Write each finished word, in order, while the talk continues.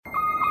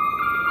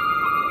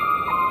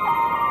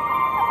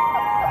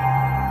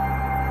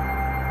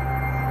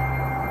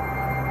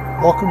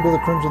Welcome to the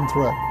Crimson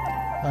Thread.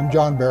 I'm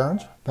John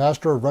Behrens,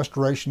 pastor of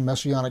Restoration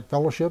Messianic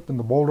Fellowship in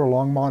the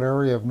Boulder-Longmont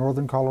area of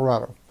northern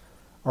Colorado.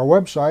 Our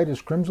website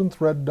is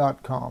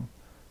crimsonthread.com.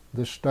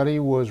 This study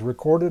was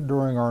recorded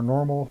during our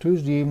normal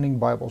Tuesday evening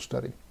Bible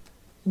study.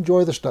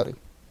 Enjoy the study.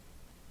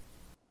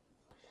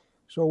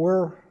 So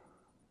we're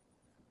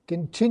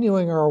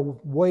continuing our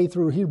way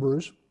through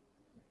Hebrews.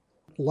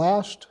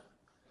 Last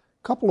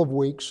couple of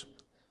weeks,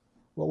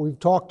 what we've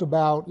talked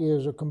about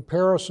is a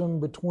comparison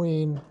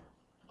between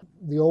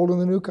the Old and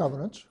the New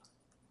Covenants,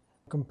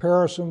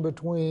 comparison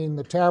between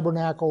the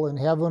tabernacle in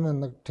heaven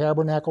and the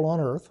tabernacle on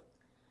earth.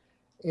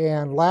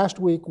 And last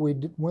week we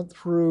went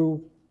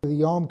through the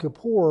Yom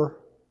Kippur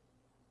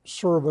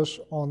service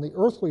on the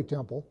earthly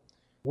temple,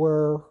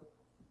 where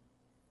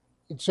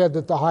it said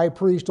that the high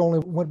priest only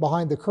went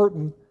behind the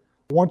curtain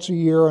once a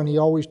year and he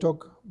always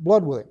took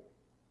blood with him.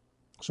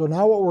 So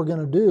now what we're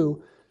going to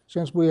do,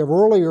 since we have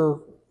earlier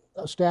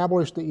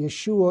established that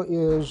Yeshua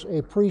is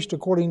a priest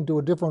according to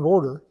a different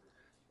order,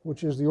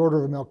 which is the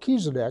order of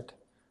Melchizedek,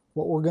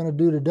 what we're going to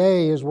do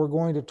today is we're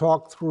going to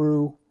talk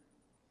through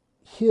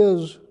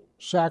his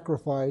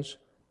sacrifice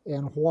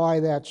and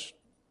why that's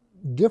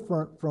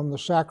different from the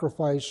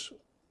sacrifice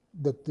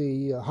that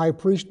the high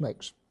priest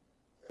makes.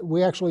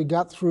 We actually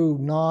got through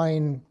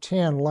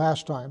 9:10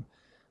 last time,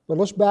 but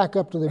let's back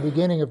up to the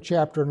beginning of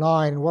chapter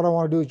 9. And what I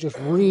want to do is just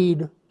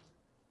read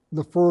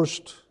the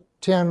first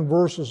 10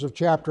 verses of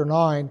chapter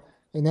 9,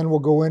 and then we'll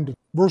go into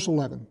verse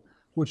 11,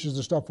 which is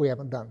the stuff we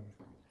haven't done.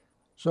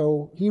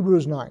 So,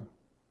 Hebrews 9.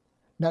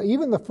 Now,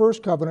 even the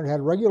first covenant had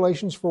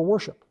regulations for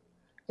worship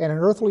and an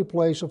earthly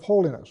place of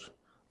holiness.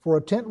 For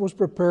a tent was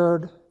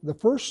prepared, the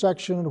first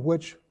section of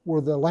which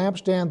were the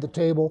lampstand, the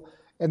table,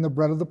 and the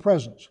bread of the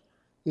presence.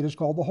 It is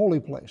called the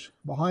holy place.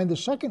 Behind the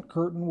second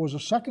curtain was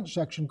a second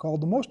section called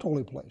the most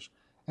holy place,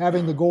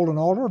 having the golden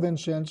altar of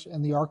incense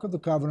and the ark of the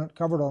covenant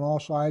covered on all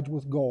sides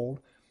with gold,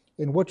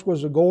 in which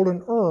was a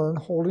golden urn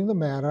holding the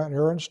manna and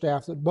Aaron's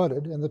staff that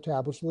budded, and the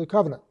tablets of the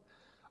covenant.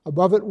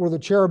 Above it were the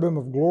cherubim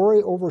of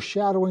glory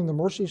overshadowing the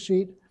mercy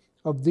seat.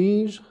 Of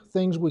these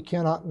things we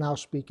cannot now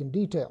speak in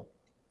detail.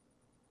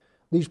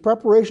 These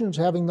preparations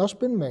having thus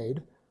been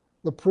made,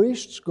 the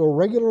priests go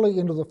regularly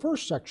into the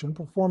first section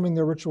performing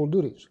their ritual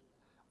duties.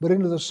 But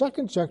into the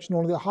second section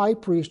only the high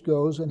priest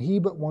goes, and he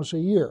but once a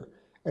year,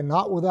 and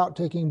not without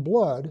taking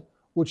blood,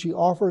 which he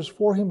offers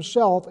for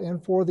himself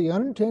and for the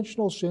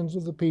unintentional sins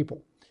of the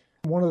people.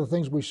 One of the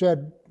things we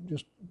said,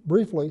 just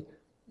briefly,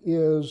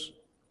 is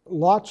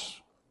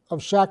lots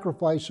of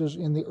sacrifices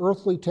in the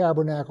earthly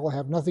tabernacle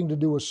have nothing to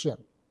do with sin.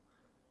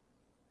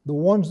 The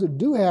ones that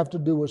do have to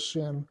do with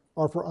sin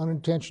are for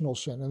unintentional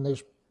sin, and they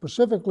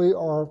specifically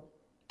are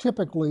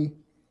typically,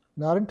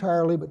 not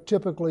entirely, but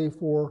typically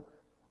for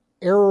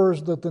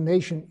errors that the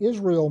nation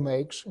Israel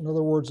makes. In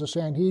other words, the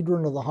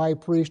Sanhedrin or the high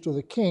priest or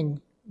the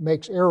king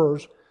makes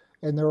errors,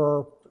 and there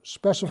are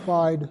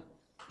specified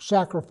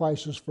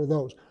sacrifices for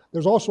those.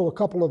 There's also a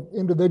couple of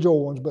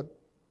individual ones, but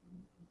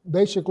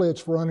basically it's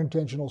for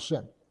unintentional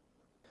sin.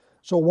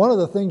 So one of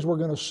the things we're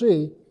going to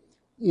see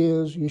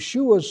is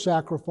Yeshua's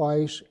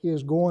sacrifice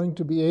is going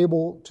to be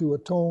able to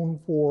atone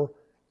for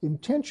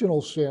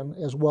intentional sin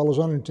as well as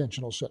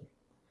unintentional sin,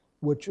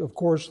 which of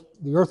course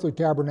the earthly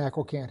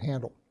tabernacle can't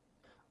handle.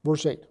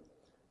 Verse 8.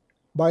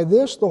 By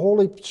this the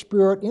Holy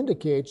Spirit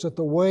indicates that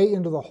the way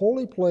into the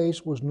holy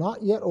place was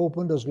not yet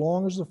opened as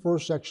long as the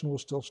first section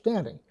was still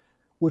standing,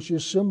 which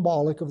is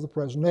symbolic of the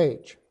present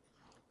age.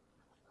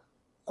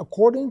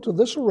 According to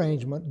this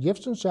arrangement,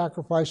 gifts and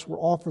sacrifice were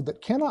offered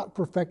that cannot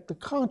perfect the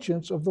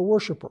conscience of the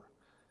worshiper,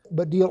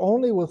 but deal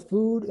only with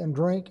food and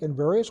drink and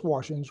various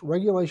washings,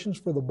 regulations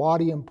for the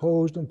body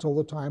imposed until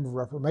the time of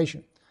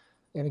Reformation.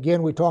 And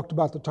again, we talked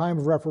about the time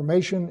of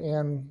Reformation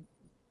and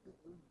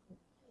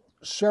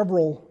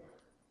several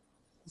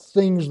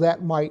things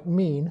that might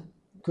mean.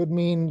 It could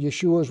mean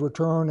Yeshua's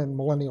return and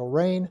millennial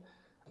reign.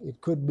 It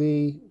could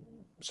be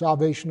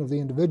salvation of the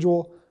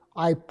individual.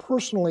 I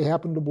personally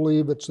happen to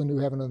believe it's the new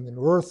heaven and the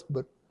new earth,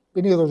 but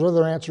any of those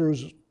other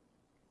answers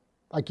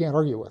I can't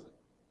argue with.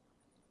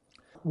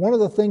 One of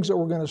the things that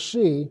we're going to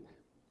see,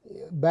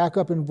 back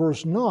up in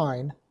verse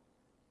 9,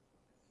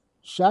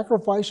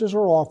 sacrifices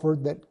are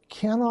offered that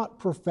cannot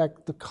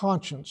perfect the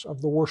conscience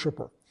of the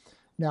worshiper.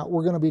 Now,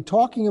 we're going to be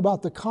talking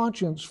about the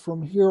conscience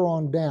from here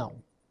on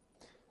down,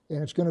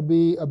 and it's going to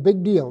be a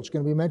big deal. It's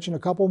going to be mentioned a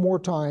couple more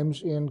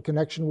times in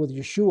connection with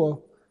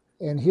Yeshua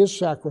and his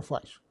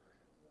sacrifice.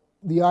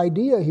 The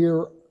idea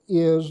here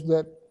is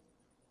that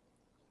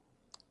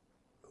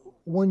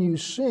when you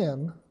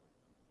sin,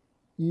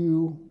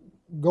 you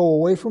go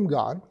away from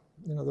God.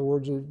 In other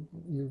words,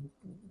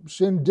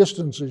 sin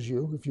distances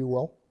you, if you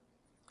will.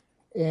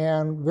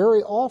 And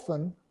very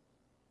often,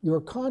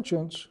 your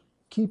conscience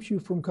keeps you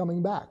from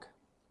coming back.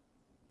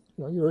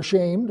 You're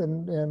ashamed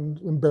and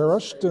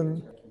embarrassed,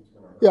 and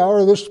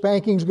or this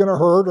spanking's going to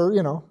hurt,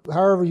 or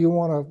however you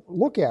want to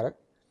look at it.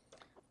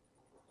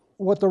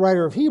 What the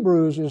writer of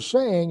Hebrews is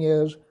saying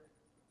is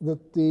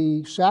that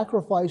the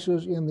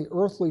sacrifices in the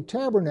earthly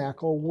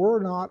tabernacle were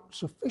not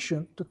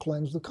sufficient to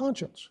cleanse the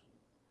conscience.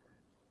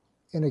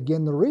 And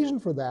again, the reason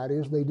for that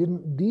is they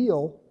didn't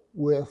deal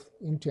with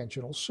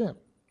intentional sin.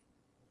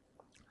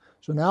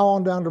 So now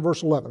on down to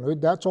verse 11.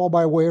 That's all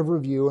by way of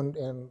review,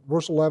 and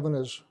verse 11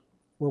 is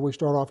where we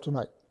start off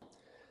tonight.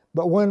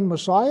 But when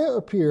Messiah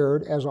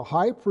appeared as a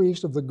high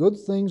priest of the good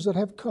things that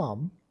have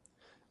come,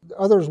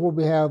 others will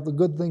have the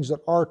good things that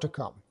are to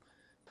come.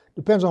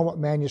 Depends on what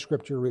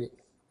manuscript you're reading.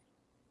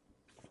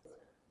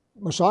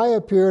 Messiah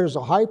appeared as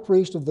a high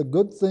priest of the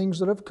good things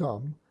that have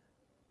come,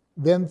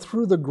 then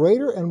through the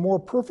greater and more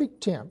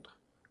perfect tent,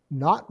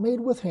 not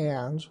made with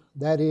hands,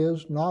 that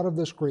is, not of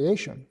this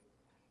creation,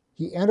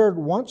 he entered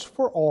once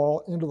for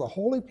all into the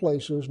holy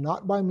places,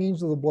 not by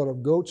means of the blood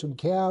of goats and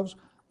calves,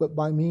 but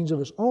by means of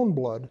his own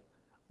blood,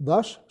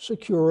 thus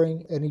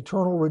securing an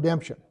eternal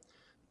redemption.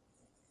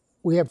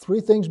 We have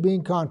three things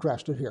being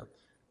contrasted here.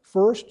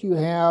 First, you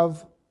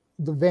have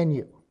the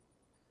venue.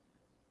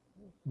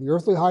 The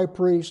earthly high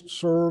priest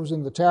serves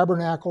in the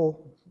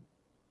tabernacle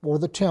or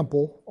the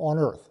temple on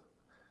earth.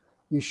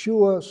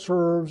 Yeshua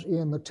serves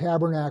in the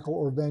tabernacle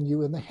or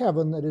venue in the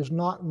heaven that is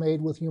not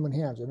made with human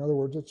hands. In other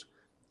words, it's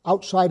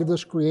outside of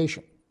this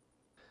creation.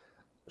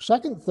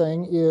 Second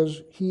thing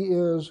is he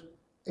is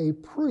a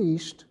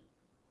priest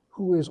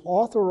who is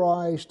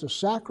authorized to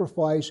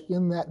sacrifice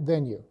in that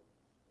venue.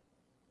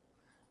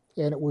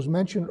 And it was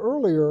mentioned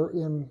earlier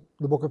in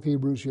the book of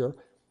Hebrews here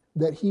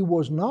that he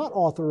was not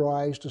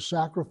authorized to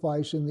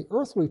sacrifice in the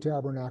earthly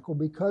tabernacle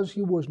because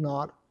he was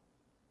not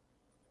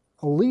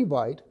a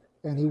Levite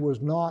and he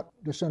was not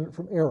descendant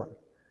from Aaron.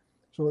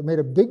 So it made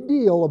a big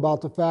deal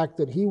about the fact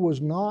that he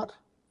was not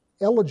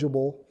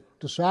eligible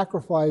to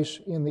sacrifice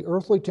in the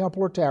earthly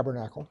temple or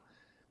tabernacle.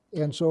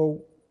 And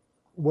so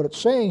what it's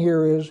saying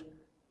here is,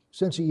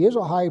 since he is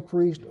a high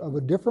priest of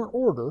a different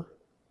order,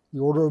 the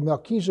order of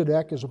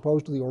Melchizedek as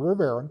opposed to the order of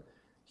Aaron,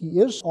 he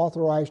is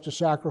authorized to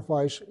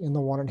sacrifice in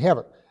the one in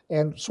heaven.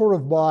 And sort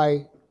of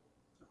by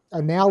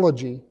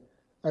analogy,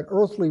 an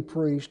earthly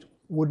priest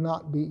would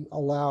not be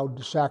allowed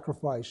to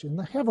sacrifice in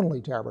the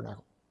heavenly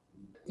tabernacle.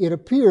 It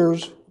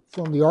appears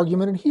from the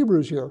argument in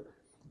Hebrews here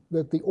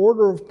that the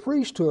order of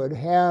priesthood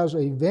has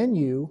a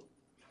venue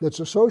that's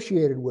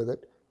associated with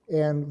it,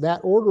 and that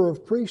order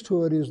of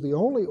priesthood is the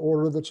only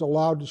order that's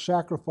allowed to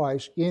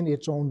sacrifice in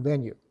its own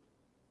venue.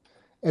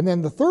 And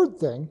then the third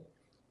thing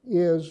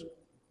is,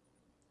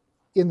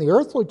 in the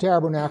earthly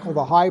tabernacle,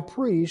 the high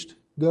priest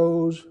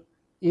goes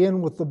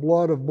in with the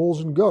blood of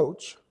bulls and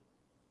goats.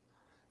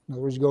 In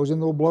other words, he goes in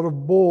with the blood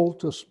of bull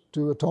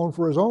to atone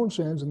for his own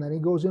sins, and then he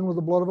goes in with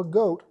the blood of a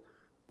goat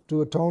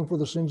to atone for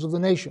the sins of the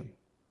nation.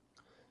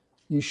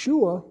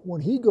 Yeshua, when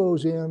he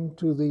goes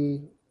into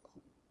the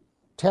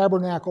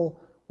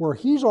tabernacle where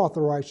he's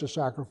authorized to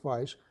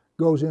sacrifice,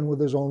 goes in with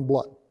his own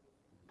blood.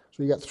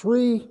 So you got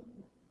three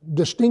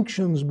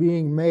distinctions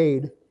being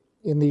made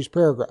in these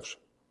paragraphs.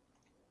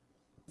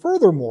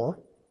 Furthermore,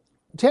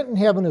 the tent in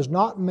heaven is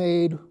not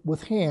made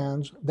with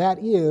hands, that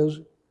is,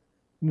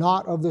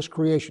 not of this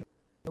creation.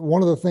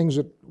 One of the things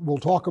that we'll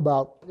talk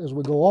about as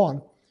we go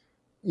on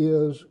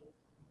is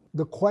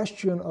the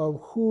question of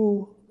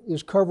who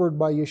is covered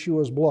by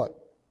Yeshua's blood.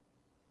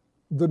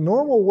 The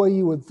normal way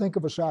you would think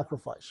of a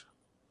sacrifice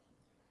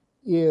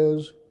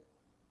is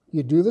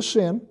you do the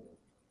sin,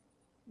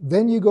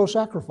 then you go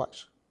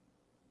sacrifice.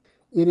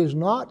 It is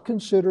not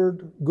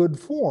considered good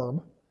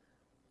form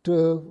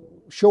to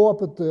show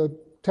up at the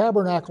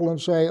tabernacle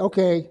and say,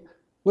 okay,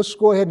 let's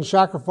go ahead and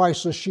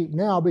sacrifice this sheep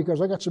now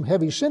because I got some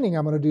heavy sinning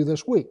I'm going to do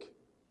this week.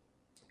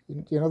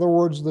 In other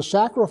words, the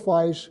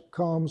sacrifice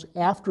comes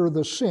after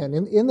the sin,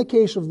 in the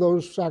case of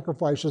those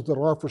sacrifices that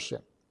are for sin.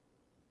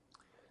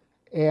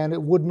 And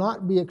it would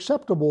not be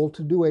acceptable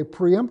to do a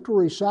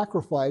preemptory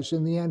sacrifice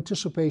in the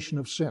anticipation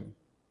of sin.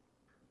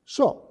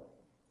 So,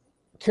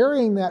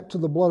 carrying that to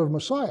the blood of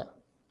Messiah,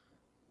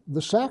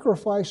 the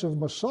sacrifice of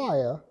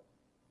Messiah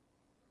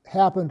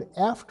happened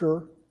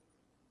after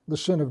the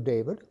sin of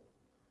David,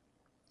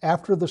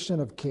 after the sin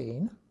of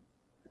Cain,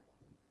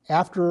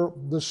 after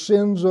the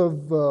sins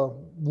of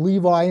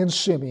Levi and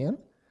Simeon,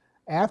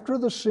 after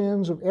the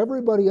sins of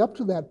everybody up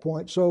to that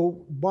point.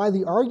 So by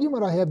the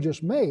argument I have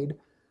just made,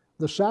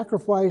 the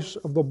sacrifice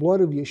of the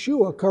blood of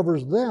Yeshua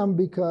covers them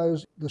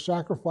because the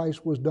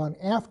sacrifice was done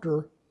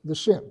after the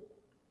sin.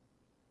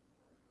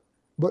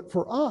 But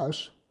for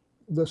us,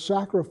 the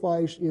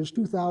sacrifice is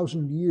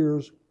 2,000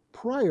 years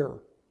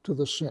prior to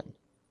the sin.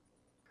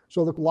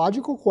 So the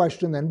logical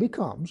question then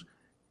becomes,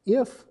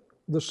 if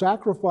the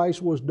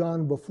sacrifice was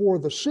done before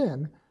the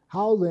sin,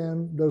 how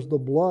then does the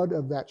blood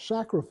of that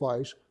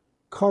sacrifice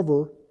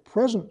cover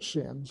present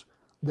sins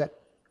that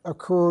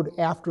occurred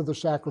after the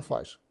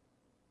sacrifice?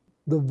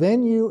 The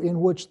venue in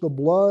which the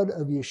blood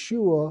of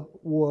Yeshua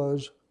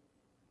was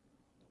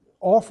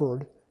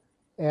offered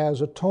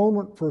as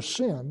atonement for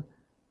sin,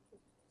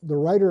 the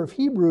writer of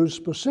Hebrews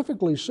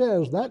specifically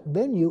says that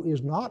venue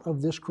is not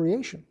of this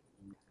creation.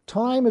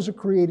 Time is a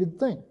created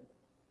thing.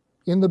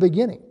 In the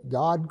beginning,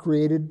 God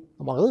created,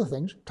 among other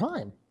things,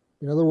 time.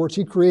 In other words,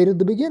 he created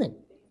the beginning.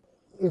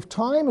 If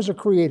time is a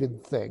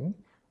created thing,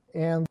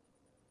 and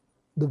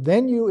the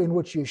venue in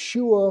which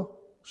Yeshua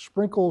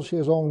sprinkles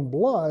his own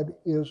blood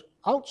is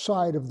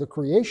outside of the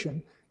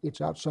creation,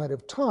 it's outside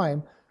of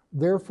time,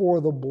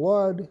 therefore the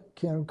blood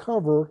can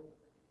cover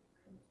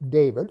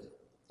David,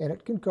 and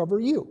it can cover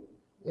you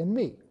and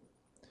me.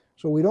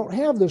 So we don't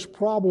have this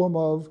problem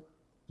of,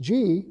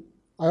 gee,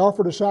 I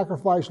offered a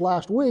sacrifice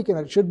last week and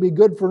it should be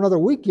good for another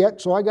week yet,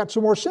 so I got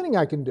some more sinning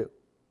I can do.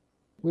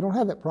 We don't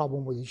have that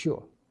problem with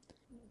Yeshua.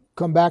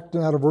 Come back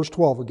now to verse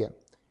 12 again.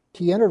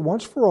 He entered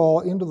once for all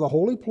into the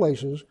holy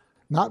places,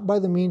 not by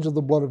the means of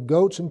the blood of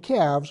goats and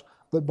calves,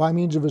 but by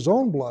means of his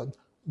own blood,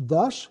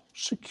 thus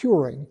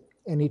securing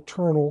an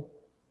eternal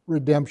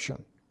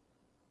redemption.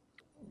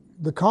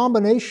 The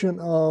combination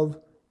of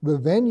the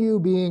venue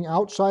being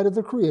outside of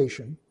the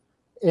creation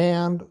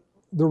and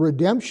the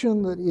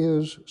redemption that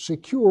is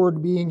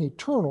secured being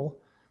eternal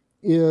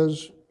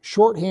is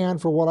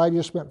shorthand for what I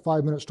just spent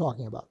 5 minutes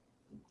talking about.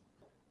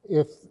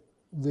 If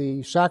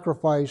the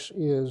sacrifice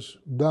is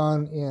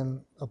done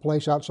in a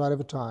place outside of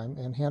a time,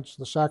 and hence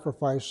the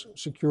sacrifice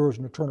secures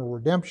an eternal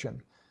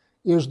redemption,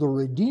 is the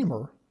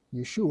Redeemer,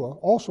 Yeshua,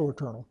 also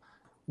eternal?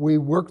 We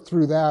worked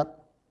through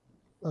that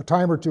a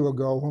time or two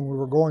ago when we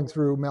were going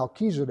through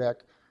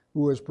Melchizedek,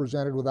 who was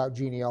presented without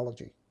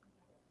genealogy.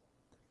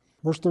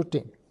 Verse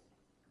 13.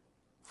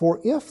 For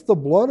if the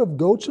blood of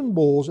goats and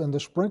bulls and the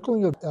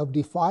sprinkling of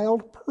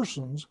defiled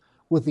persons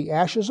with the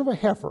ashes of a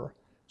heifer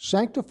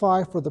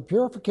sanctify for the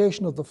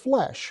purification of the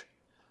flesh,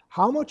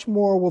 how much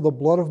more will the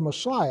blood of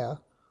Messiah,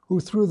 who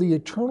through the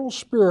eternal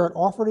Spirit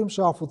offered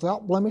himself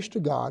without blemish to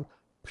God,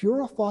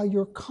 purify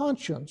your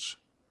conscience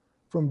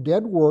from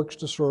dead works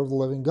to serve the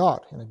living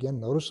God? And again,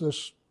 notice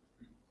this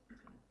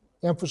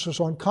emphasis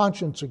on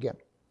conscience again.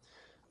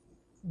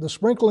 The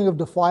sprinkling of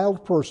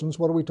defiled persons,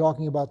 what are we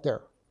talking about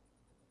there?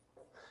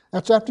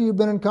 That's after you've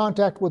been in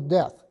contact with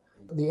death.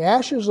 The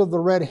ashes of the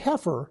red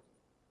heifer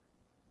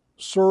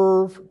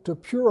serve to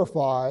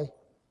purify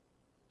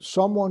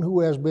someone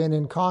who has been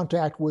in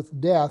contact with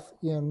death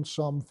in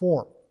some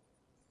form.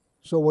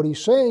 So what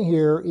he's saying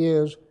here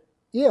is,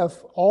 if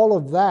all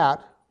of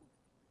that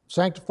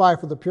sanctify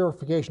for the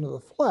purification of the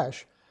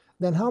flesh,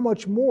 then how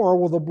much more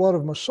will the blood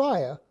of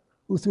Messiah,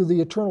 who through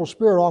the eternal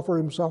Spirit offered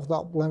himself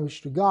without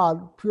blemish to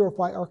God,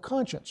 purify our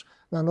conscience?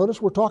 Now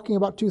notice we're talking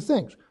about two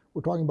things.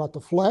 We're talking about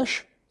the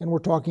flesh, and we're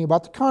talking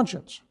about the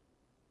conscience.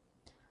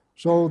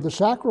 So the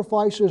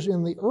sacrifices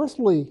in the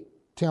earthly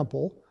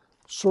temple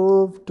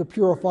serve to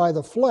purify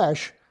the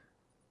flesh.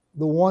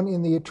 The one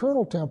in the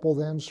eternal temple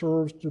then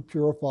serves to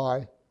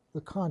purify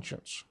the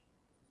conscience.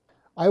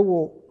 I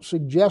will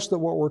suggest that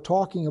what we're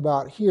talking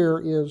about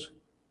here is,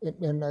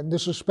 and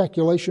this is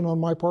speculation on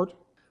my part,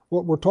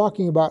 what we're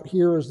talking about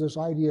here is this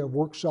idea of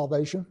work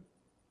salvation.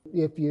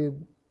 If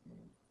you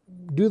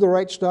do the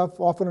right stuff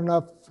often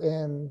enough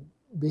and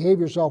behave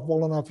yourself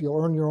well enough,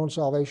 you'll earn your own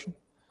salvation.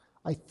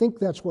 I think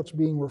that's what's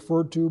being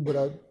referred to,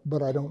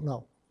 but I don't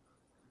know.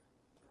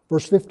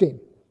 Verse 15.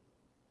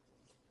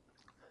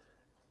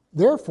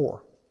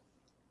 Therefore,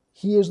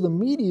 he is the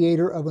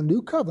mediator of a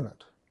new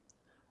covenant,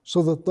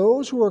 so that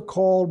those who are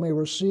called may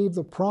receive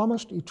the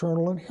promised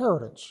eternal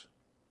inheritance,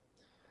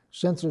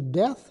 since a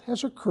death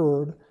has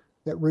occurred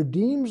that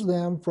redeems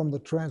them from the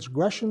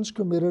transgressions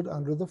committed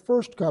under the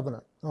first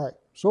covenant. All right,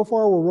 so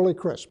far we're really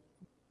crisp.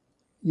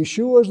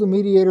 Yeshua is the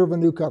mediator of a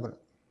new covenant,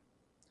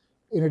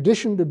 in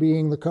addition to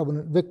being the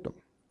covenant victim.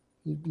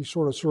 He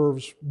sort of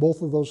serves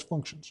both of those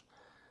functions.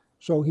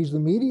 So he's the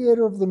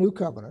mediator of the new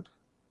covenant,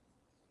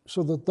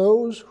 so that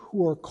those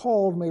who are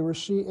called may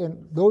receive,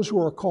 and those who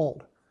are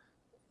called.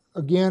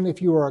 Again,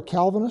 if you are a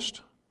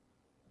Calvinist,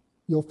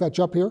 you'll fetch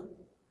up here,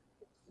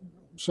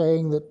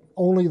 saying that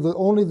only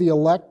the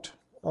elect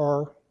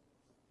are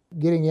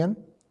getting in.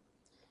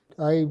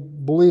 I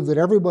believe that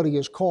everybody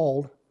is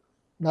called,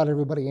 not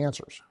everybody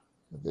answers.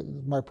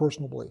 My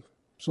personal belief.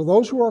 So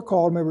those who are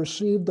called may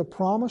receive the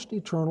promised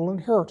eternal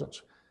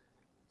inheritance.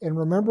 And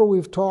remember,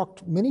 we've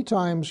talked many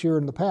times here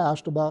in the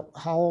past about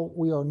how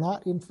we are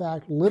not, in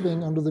fact,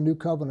 living under the new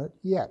covenant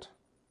yet.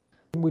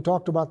 And we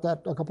talked about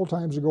that a couple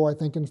times ago, I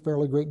think, in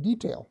fairly great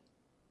detail.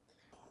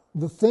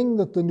 The thing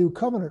that the new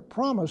covenant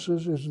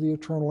promises is the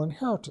eternal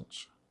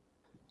inheritance.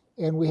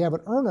 And we have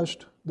an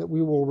earnest that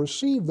we will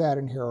receive that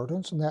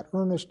inheritance, and that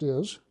earnest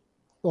is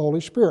the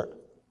Holy Spirit.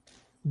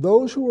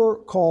 Those who are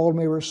called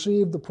may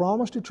receive the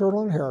promised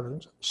eternal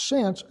inheritance,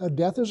 since a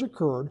death has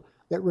occurred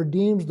that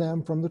redeems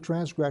them from the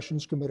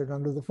transgressions committed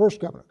under the first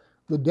covenant.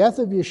 The death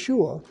of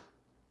Yeshua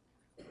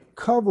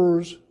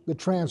covers the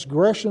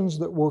transgressions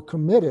that were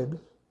committed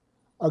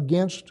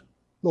against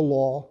the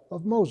law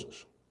of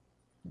Moses.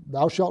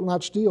 Thou shalt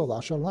not steal,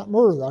 thou shalt not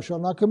murder, thou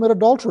shalt not commit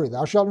adultery,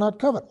 thou shalt not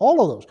covet.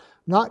 All of those,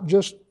 not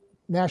just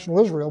national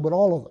Israel, but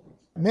all of them.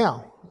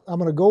 Now, I'm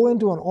going to go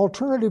into an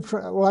alternative,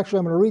 I'm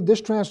going to read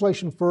this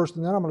translation first,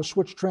 and then I'm going to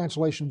switch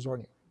translations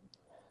on you.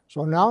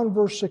 So now in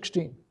verse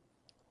 16,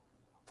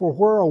 for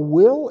where a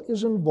will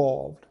is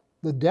involved,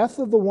 the death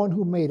of the one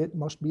who made it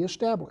must be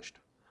established.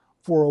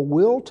 For a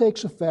will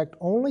takes effect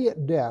only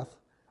at death,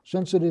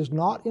 since it is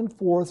not in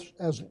force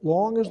as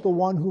long as the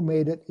one who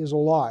made it is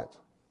alive.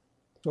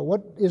 So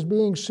what is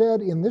being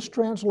said in this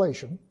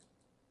translation,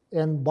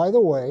 and by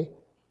the way,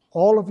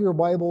 All of your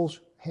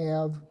Bibles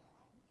have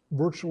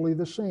virtually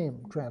the same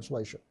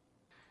translation.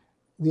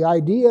 The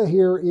idea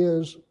here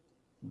is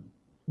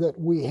that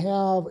we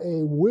have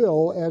a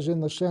will, as in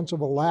the sense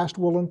of a last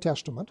will and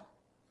testament,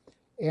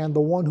 and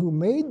the one who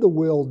made the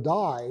will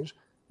dies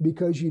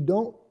because you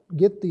don't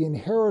get the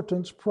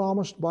inheritance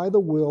promised by the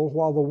will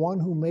while the one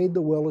who made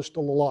the will is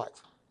still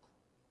alive.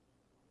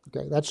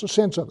 Okay, that's the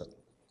sense of it.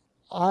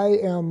 I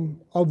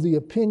am of the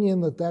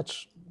opinion that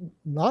that's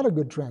not a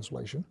good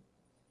translation.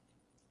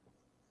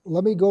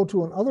 Let me go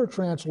to another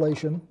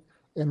translation,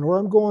 and where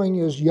I'm going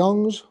is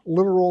Young's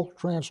Literal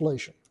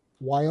Translation,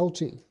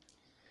 YLT.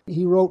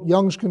 He wrote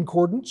Young's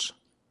Concordance.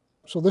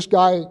 So this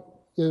guy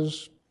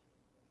is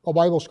a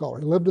Bible scholar.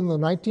 He lived in the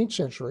 19th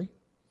century,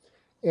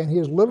 and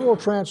his literal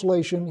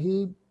translation,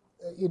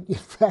 in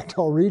fact,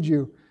 I'll read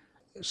you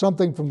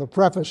something from the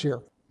preface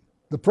here.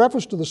 The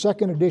preface to the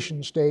second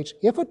edition states,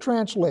 if a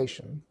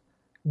translation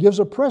gives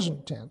a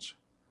present tense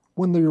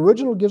when the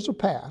original gives a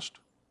past,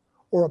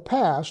 or a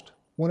past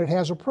when it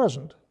has a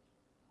present,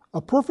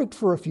 a perfect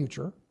for a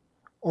future,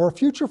 or a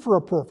future for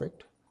a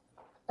perfect,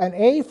 an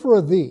a for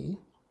a thee,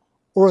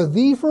 or a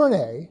thee for an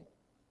a,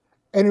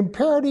 an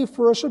imperative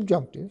for a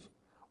subjunctive,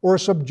 or a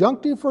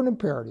subjunctive for an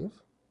imperative,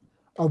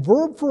 a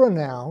verb for a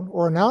noun,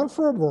 or a noun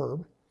for a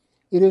verb,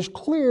 it is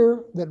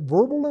clear that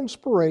verbal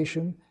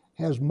inspiration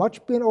has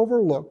much been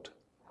overlooked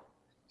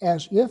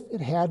as if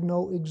it had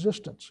no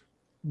existence.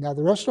 Now,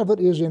 the rest of it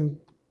is in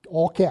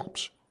all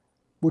caps,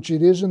 which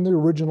it is in the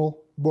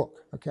original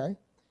book, okay?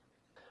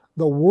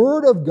 The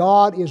Word of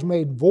God is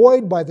made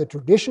void by the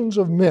traditions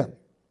of men.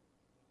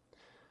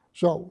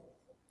 So,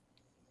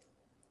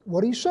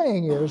 what he's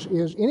saying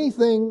is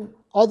anything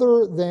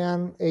other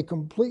than a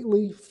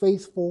completely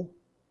faithful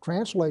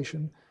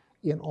translation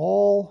in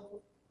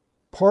all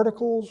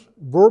particles,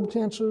 verb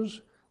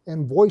tenses,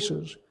 and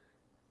voices,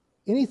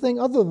 anything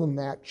other than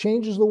that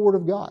changes the Word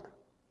of God.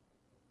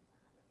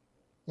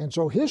 And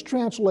so his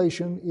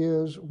translation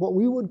is what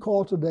we would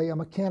call today a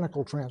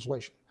mechanical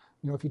translation.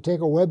 You know, if you take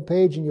a web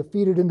page and you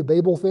feed it into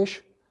Babelfish,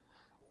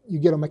 you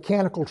get a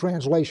mechanical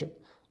translation.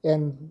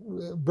 And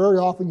very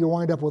often you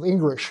wind up with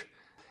English.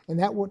 And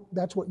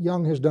that's what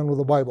Young has done with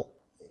the Bible.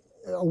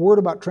 A word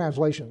about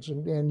translations,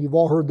 and you've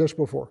all heard this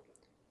before.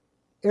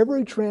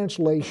 Every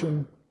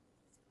translation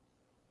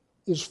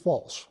is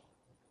false.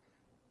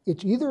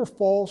 It's either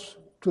false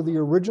to the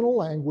original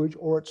language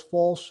or it's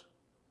false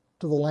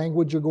to the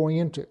language you're going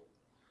into,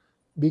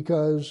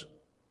 because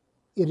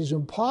it is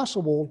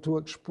impossible to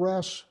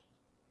express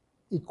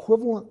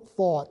equivalent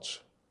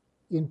thoughts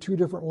in two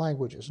different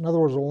languages. In other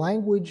words, a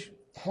language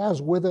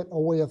has with it a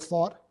way of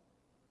thought.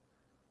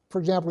 For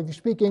example, if you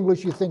speak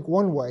English, you think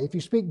one way. If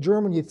you speak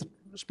German, you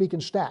speak in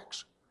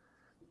stacks.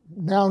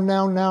 Noun,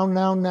 noun, noun,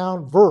 noun,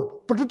 noun, verb.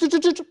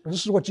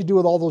 This is what you do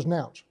with all those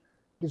nouns.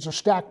 It's a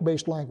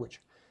stack-based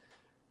language.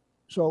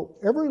 So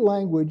every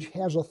language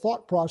has a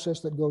thought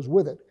process that goes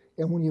with it.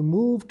 And when you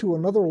move to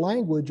another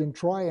language and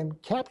try and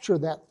capture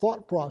that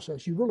thought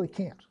process, you really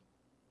can't.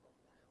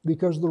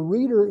 Because the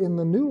reader in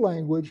the new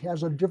language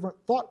has a different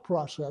thought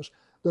process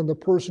than the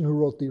person who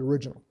wrote the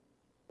original.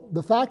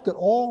 The fact that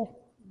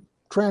all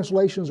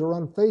translations are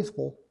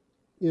unfaithful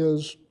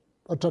is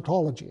a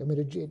tautology. I mean,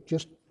 it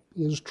just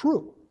is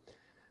true.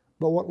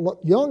 But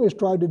what Young has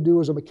tried to do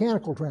is a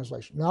mechanical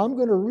translation. Now I'm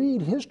going to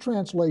read his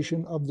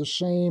translation of the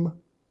same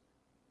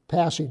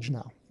passage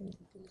now,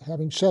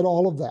 having said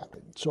all of that.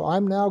 So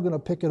I'm now going to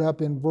pick it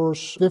up in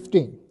verse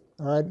 15.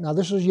 All right, now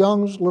this is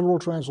Young's literal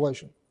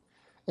translation.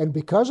 And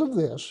because of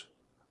this,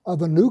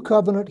 of a new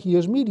covenant he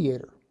is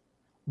mediator,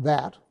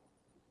 that,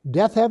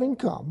 death having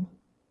come,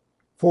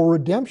 for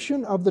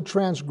redemption of the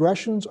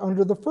transgressions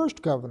under the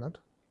first covenant,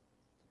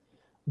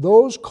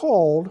 those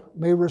called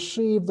may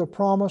receive the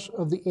promise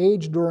of the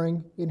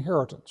age-during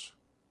inheritance.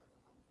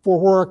 For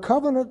where a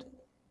covenant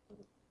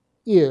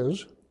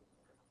is,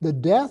 the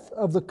death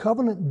of the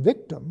covenant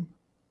victim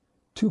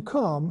to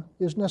come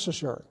is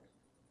necessary.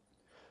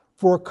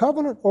 For a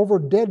covenant over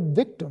dead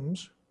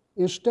victims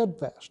is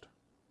steadfast,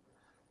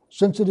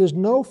 since it is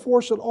no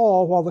force at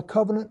all while the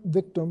covenant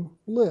victim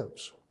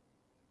lives.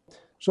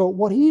 So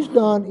what he's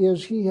done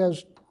is he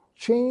has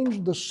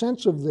changed the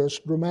sense of this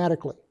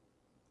dramatically.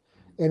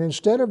 And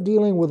instead of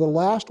dealing with a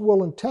last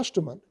will and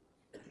testament,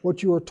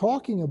 what you are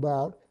talking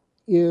about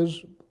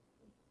is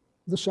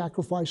the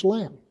sacrifice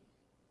lamb.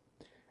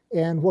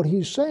 And what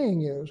he's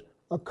saying is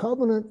a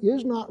covenant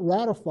is not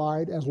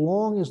ratified as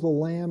long as the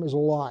lamb is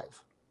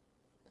alive.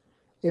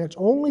 And it's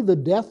only the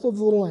death of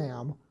the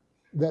lamb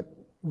that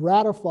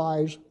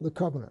ratifies the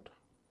covenant.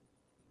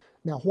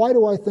 Now, why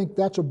do I think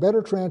that's a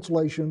better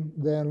translation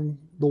than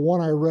the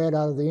one I read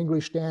out of the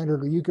English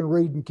Standard, or you can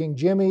read in King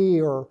Jimmy,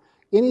 or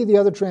any of the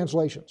other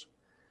translations?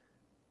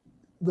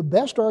 The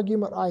best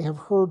argument I have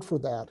heard for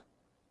that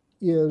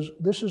is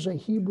this is a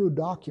Hebrew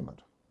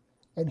document,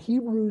 and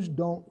Hebrews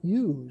don't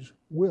use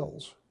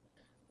wills.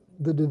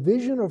 The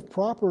division of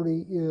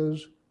property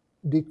is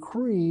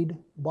decreed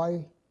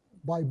by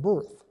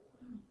birth.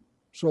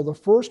 So the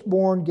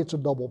firstborn gets a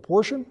double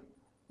portion,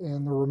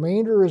 and the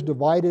remainder is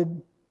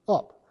divided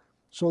up.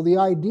 So the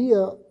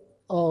idea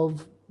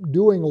of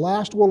doing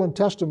last will and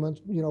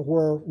testament,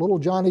 where little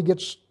Johnny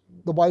gets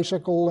the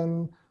bicycle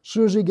and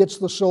Susie gets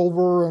the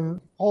silver and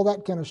all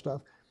that kind of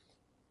stuff,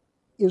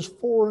 is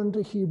foreign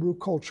to Hebrew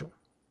culture.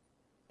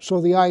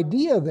 So the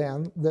idea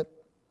then that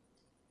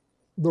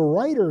the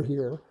writer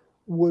here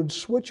would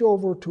switch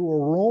over to a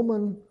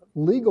Roman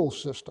legal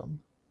system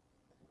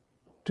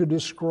to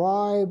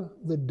describe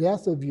the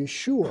death of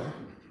Yeshua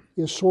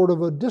is sort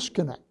of a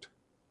disconnect,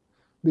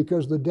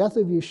 because the death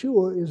of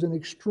Yeshua is an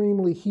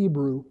extremely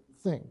Hebrew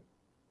thing.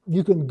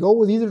 You can go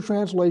with either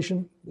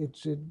translation,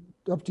 it's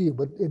up to you,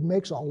 but it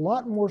makes a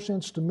lot more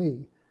sense to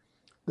me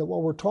that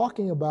what we're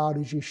talking about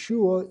is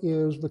Yeshua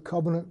is the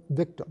covenant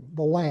victim,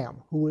 the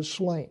lamb who is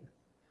slain.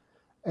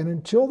 And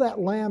until that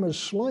lamb is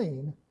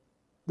slain,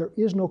 there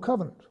is no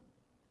covenant.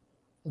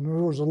 In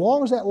other words, as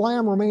long as that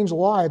lamb remains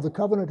alive, the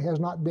covenant has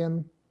not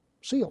been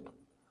sealed.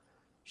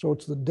 So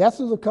it's the death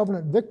of the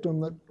covenant victim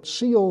that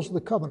seals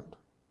the covenant.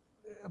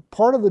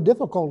 Part of the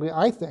difficulty,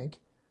 I think,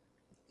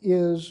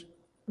 is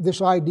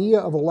this idea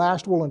of a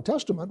last will and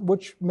testament,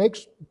 which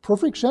makes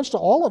perfect sense to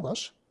all of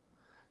us,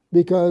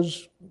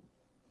 because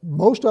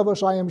most of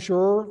us, I am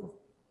sure,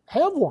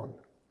 have one.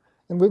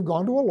 And we've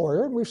gone to a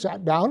lawyer and we've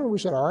sat down and we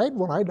said, all right,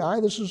 when I die,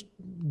 this is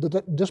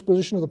the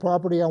disposition of the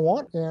property I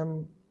want,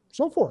 and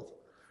so forth.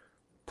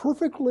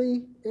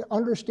 Perfectly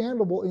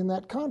understandable in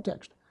that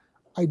context.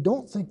 I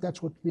don't think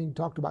that's what's being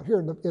talked about here.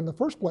 In the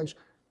first place,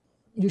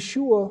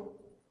 Yeshua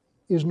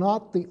is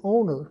not the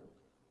owner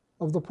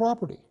of the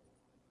property.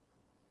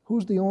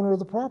 Who's the owner of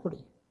the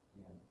property?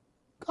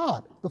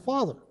 God, the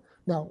Father.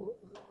 Now,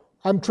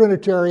 I'm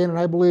Trinitarian and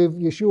I believe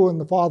Yeshua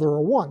and the Father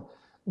are one.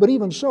 But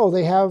even so,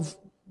 they have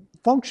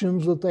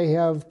functions that they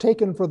have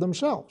taken for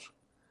themselves.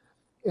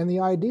 And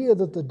the idea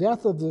that the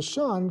death of the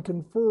Son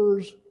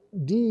confers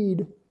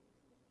deed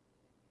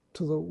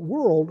to the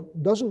world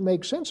doesn't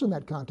make sense in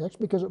that context,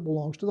 because it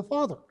belongs to the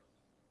Father.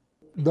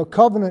 The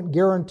covenant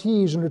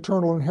guarantees an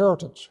eternal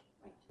inheritance.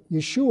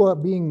 Yeshua,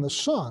 being the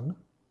Son,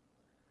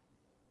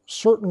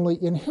 certainly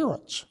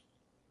inherits,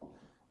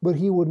 but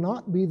he would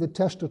not be the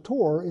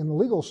testator in the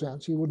legal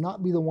sense. He would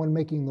not be the one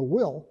making the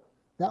will.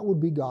 That would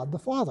be God the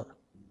Father,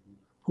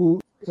 who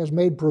has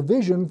made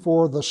provision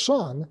for the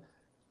Son,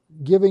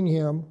 giving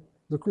him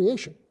the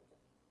creation.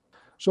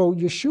 So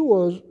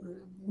Yeshua's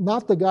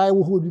not the guy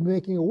who would be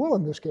making a will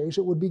in this case,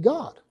 it would be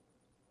God.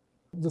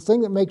 The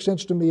thing that makes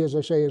sense to me, as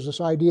I say, is this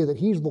idea that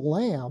he's the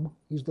lamb,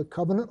 he's the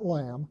covenant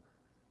lamb,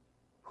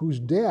 whose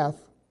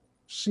death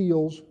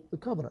seals the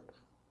covenant.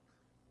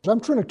 I'm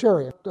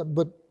Trinitarian,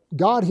 but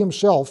God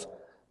himself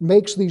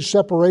makes these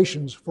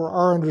separations for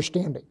our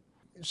understanding.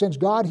 Since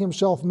God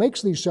himself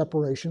makes these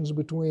separations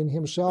between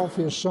himself,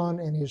 his Son,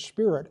 and his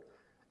Spirit,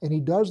 and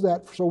he does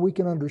that so we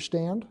can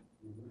understand,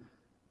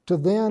 to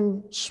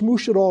then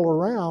smoosh it all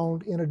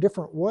around in a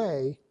different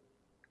way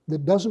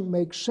that doesn't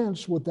make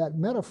sense with that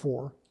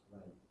metaphor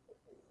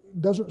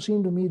doesn't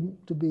seem to me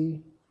to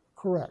be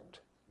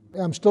correct.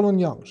 I'm still in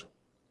Young's.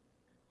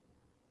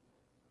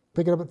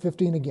 Pick it up at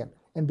 15 again.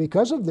 And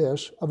because of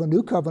this, of a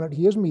new covenant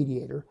he is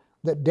mediator,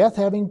 that death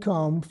having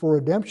come for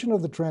redemption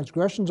of the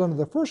transgressions under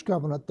the first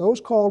covenant, those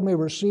called may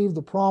receive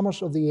the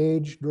promise of the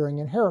age during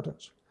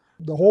inheritance.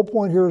 The whole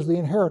point here is the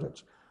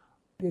inheritance.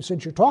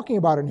 Since you're talking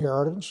about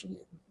inheritance,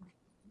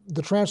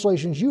 the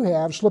translations you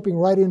have, slipping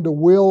right into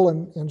will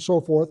and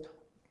so forth,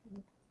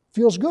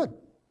 feels good.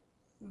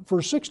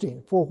 Verse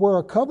 16, for where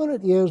a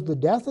covenant is, the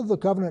death of the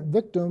covenant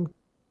victim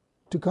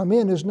to come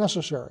in is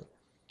necessary.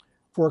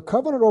 For a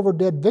covenant over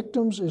dead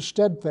victims is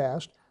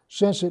steadfast,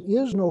 since it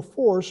is no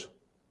force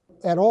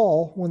at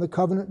all when the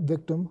covenant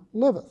victim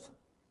liveth.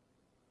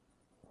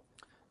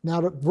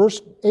 Now to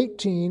verse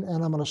 18,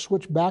 and I'm going to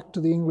switch back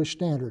to the English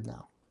Standard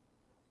now,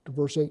 to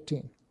verse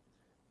 18.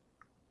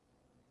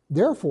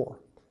 Therefore,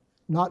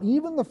 not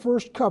even the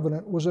first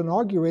covenant was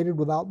inaugurated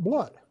without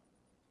blood.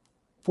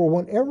 For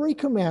when every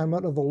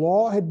commandment of the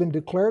law had been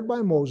declared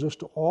by Moses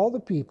to all the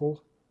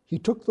people, he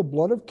took the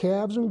blood of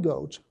calves and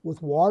goats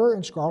with water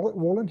and scarlet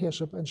wool and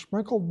hyssop, and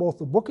sprinkled both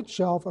the book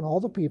itself and all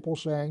the people,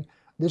 saying,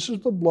 this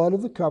is the blood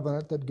of the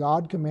covenant that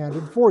God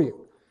commanded for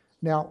you.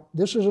 Now,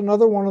 this is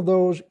another one of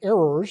those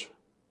errors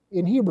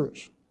in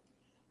Hebrews.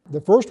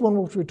 The first one,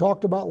 which we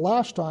talked about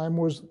last time,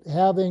 was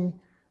having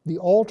the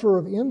altar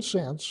of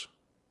incense,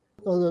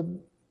 or the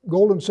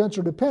golden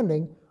censer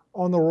depending,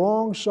 on the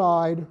wrong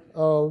side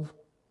of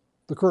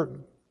the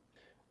curtain.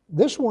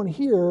 This one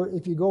here,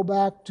 if you go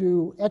back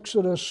to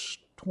Exodus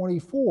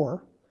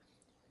 24,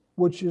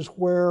 which is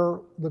where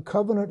the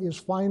covenant is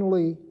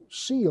finally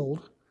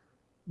sealed,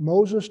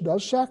 Moses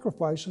does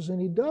sacrifices and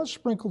he does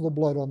sprinkle the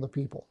blood on the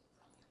people.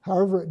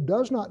 However, it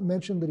does not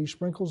mention that he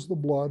sprinkles the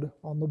blood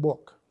on the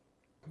book.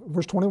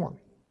 Verse 21.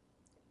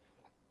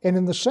 And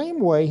in the same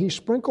way, he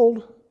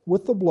sprinkled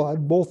with the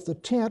blood both the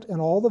tent and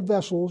all the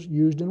vessels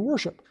used in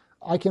worship.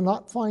 I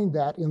cannot find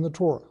that in the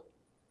Torah.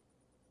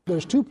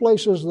 There's two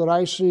places that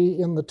I see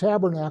in the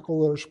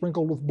tabernacle that are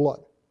sprinkled with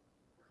blood.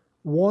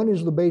 One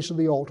is the base of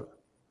the altar.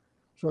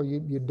 So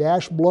you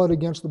dash blood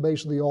against the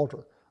base of the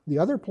altar. The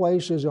other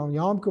place is on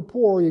Yom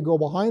Kippur, you go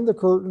behind the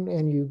curtain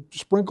and you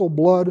sprinkle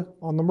blood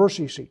on the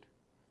mercy seat.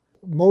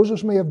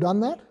 Moses may have done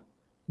that,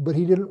 but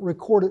he didn't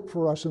record it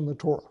for us in the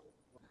Torah.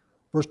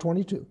 Verse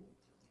 22,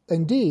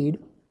 indeed,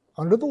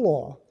 under the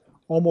law,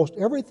 almost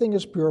everything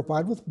is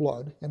purified with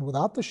blood, and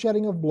without the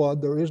shedding of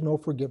blood there is no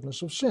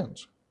forgiveness of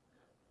sins.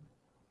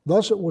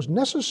 Thus it was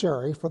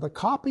necessary for the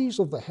copies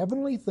of the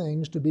heavenly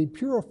things to be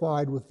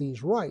purified with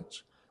these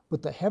rites,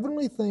 but the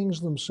heavenly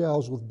things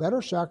themselves with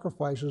better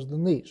sacrifices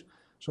than these.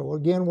 So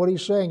again, what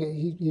he's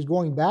saying, he's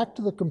going back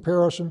to the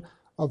comparison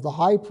of the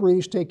high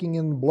priest taking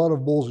in the blood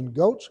of bulls and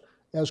goats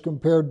as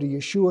compared to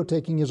Yeshua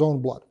taking his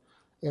own blood.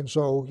 And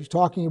so he's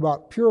talking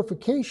about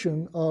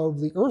purification of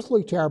the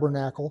earthly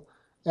tabernacle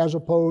as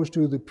opposed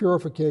to the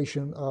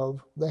purification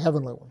of the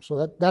heavenly one.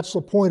 So that's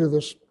the point of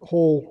this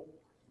whole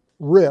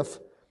riff,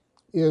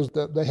 is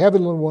that the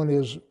heavenly one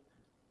is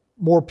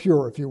more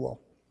pure, if you will.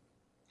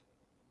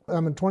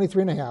 I'm in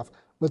 23.5.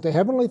 But the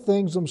heavenly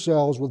things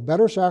themselves with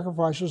better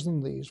sacrifices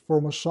than these, for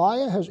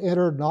Messiah has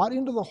entered not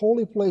into the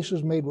holy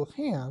places made with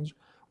hands,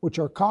 which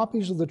are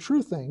copies of the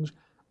true things,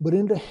 but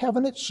into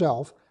heaven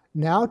itself,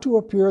 now to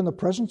appear in the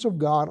presence of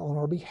God on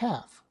our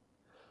behalf.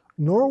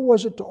 Nor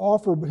was it to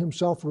offer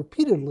himself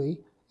repeatedly,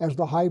 as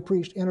the high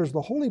priest enters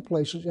the holy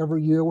places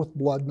every year with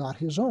blood not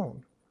his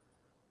own.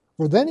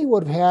 For then he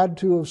would have had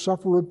to have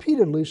suffered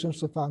repeatedly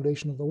since the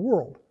foundation of the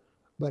world.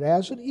 But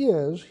as it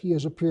is, he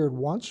has appeared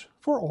once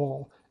for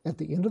all at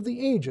the end of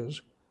the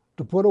ages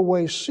to put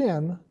away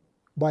sin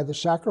by the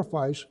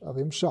sacrifice of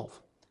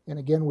himself. And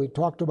again, we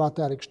talked about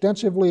that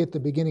extensively at the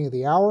beginning of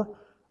the hour.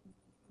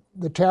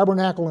 The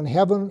tabernacle in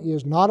heaven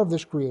is not of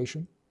this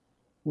creation,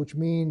 which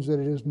means that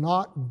it is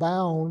not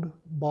bound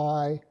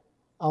by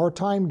our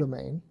time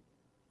domain,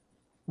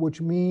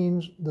 which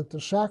means that the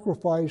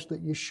sacrifice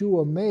that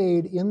Yeshua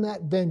made in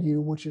that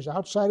venue, which is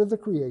outside of the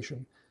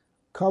creation,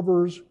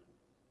 covers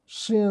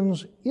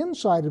sins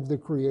inside of the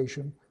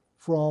creation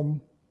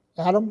from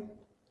Adam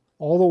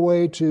all the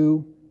way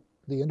to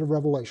the end of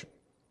Revelation.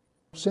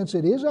 Since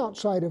it is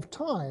outside of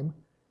time,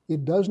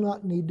 it does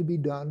not need to be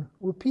done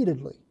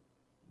repeatedly.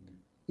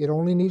 It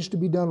only needs to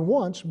be done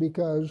once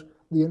because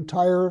the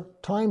entire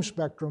time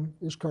spectrum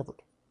is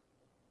covered.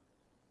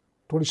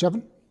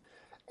 27.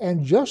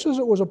 And just as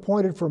it was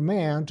appointed for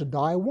man to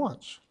die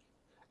once,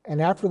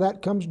 and after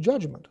that comes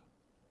judgment,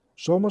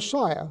 so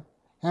Messiah,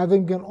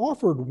 having been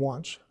offered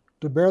once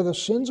to bear the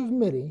sins of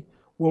many,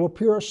 will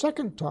appear a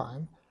second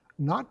time,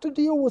 not to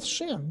deal with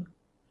sin,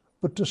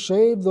 but to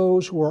save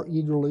those who are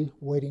eagerly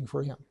waiting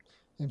for him.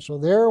 And so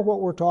there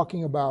what we're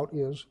talking about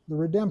is the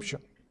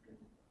redemption.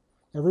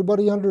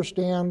 Everybody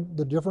understand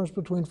the difference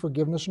between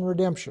forgiveness and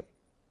redemption.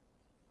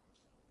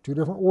 Two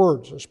different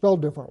words, they're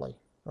spelled differently,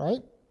 right?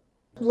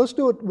 Let's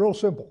do it real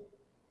simple.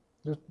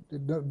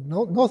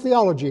 No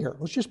theology here.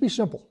 Let's just be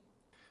simple.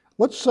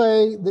 Let's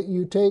say that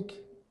you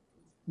take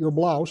your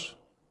blouse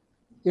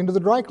into the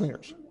dry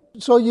cleaners.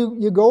 So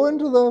you go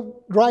into the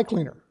dry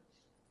cleaner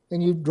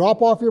and you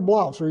drop off your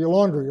blouse or your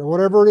laundry or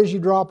whatever it is you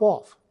drop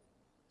off,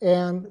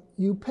 and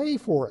you pay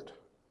for it.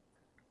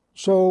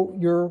 So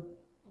your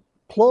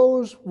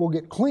clothes will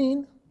get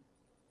clean.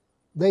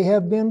 They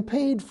have been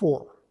paid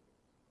for.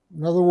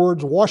 In other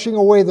words, washing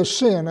away the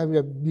sin,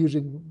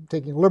 I'm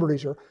taking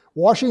liberties here,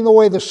 washing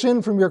away the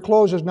sin from your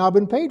clothes has now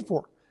been paid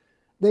for.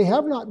 They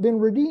have not been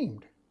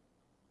redeemed.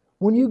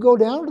 When you go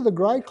down to the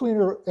dry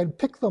cleaner and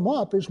pick them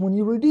up is when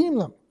you redeem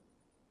them.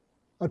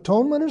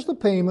 Atonement is the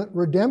payment,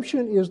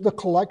 redemption is the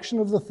collection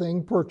of the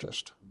thing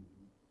purchased.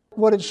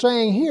 What it's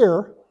saying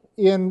here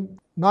in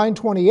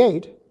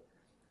 9:28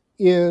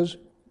 is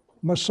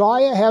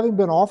Messiah, having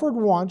been offered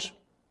once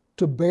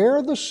to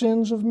bear the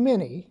sins of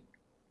many,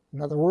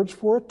 in other words,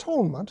 for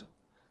atonement,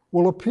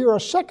 will appear a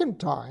second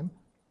time,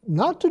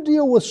 not to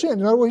deal with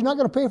sin. In other words, he's not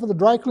going to pay for the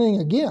dry cleaning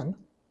again,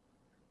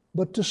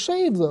 but to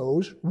save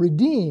those,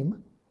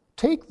 redeem,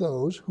 take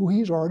those who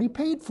he's already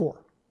paid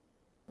for.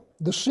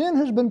 The sin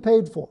has been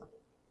paid for.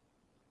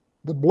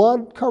 The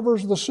blood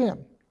covers the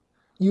sin.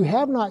 You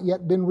have not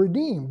yet been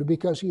redeemed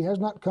because he has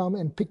not come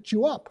and picked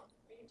you up.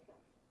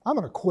 I'm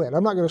going to quit.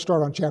 I'm not going to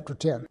start on chapter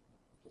 10.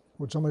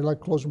 Would somebody like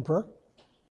to close in prayer?